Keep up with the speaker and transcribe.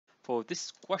for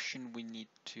this question, we need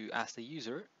to ask the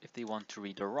user if they want to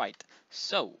read or write.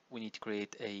 So we need to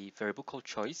create a variable called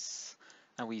choice,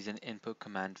 and we use an input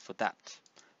command for that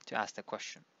to ask the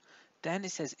question. Then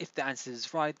it says if the answer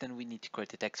is right, then we need to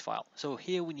create a text file. So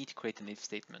here we need to create an if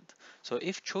statement. So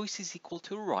if choice is equal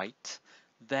to right,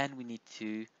 then we need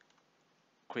to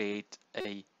create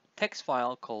a text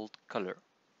file called color.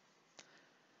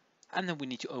 And then we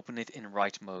need to open it in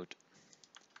write mode.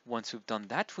 Once we've done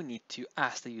that, we need to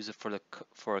ask the user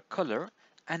for a color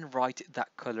and write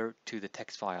that color to the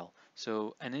text file.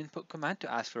 So an input command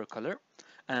to ask for a color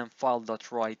and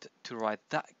file.write to write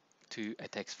that to a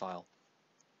text file.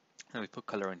 And we put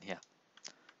color in here.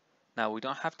 Now we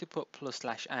don't have to put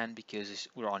 +/n because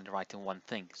we're only writing one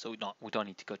thing, so we don't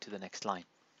need to go to the next line.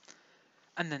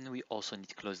 And then we also need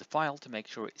to close the file to make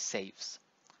sure it saves.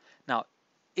 Now,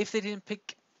 if they didn't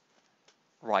pick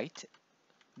write,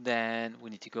 then we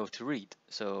need to go to read.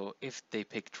 So if they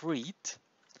picked read,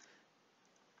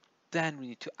 then we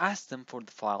need to ask them for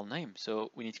the file name.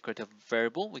 So we need to create a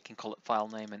variable. We can call it file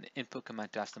name and input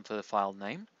command to ask them for the file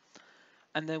name.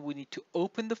 And then we need to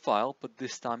open the file, but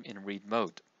this time in read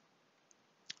mode.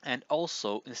 And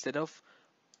also, instead of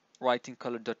writing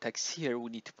color.txt here,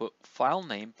 we need to put file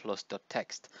name plus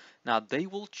 .text. Now they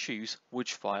will choose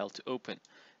which file to open.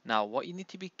 Now what you need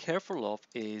to be careful of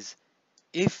is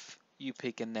if you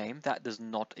pick a name that does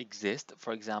not exist,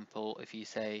 for example, if you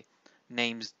say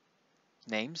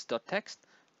names.txt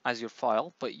as your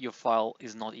file, but your file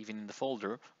is not even in the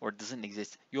folder or doesn't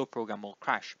exist, your program will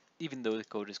crash, even though the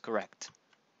code is correct.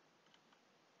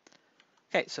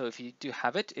 Okay, so if you do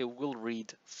have it, it will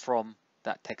read from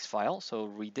that text file. So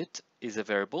read it is a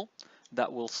variable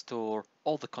that will store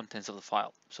all the contents of the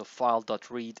file. So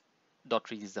file.read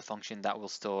is the function that will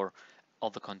store all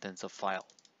the contents of file.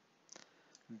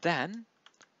 Then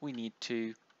we need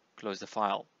to close the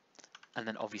file and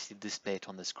then obviously display it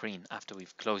on the screen after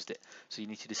we've closed it. So you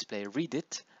need to display read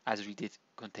it, as read it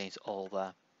contains all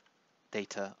the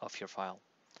data of your file.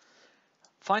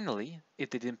 Finally, if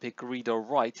they didn't pick read or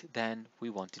write, then we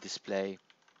want to display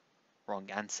wrong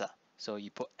answer. So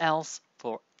you put else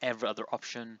for every other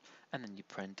option and then you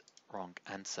print wrong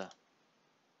answer.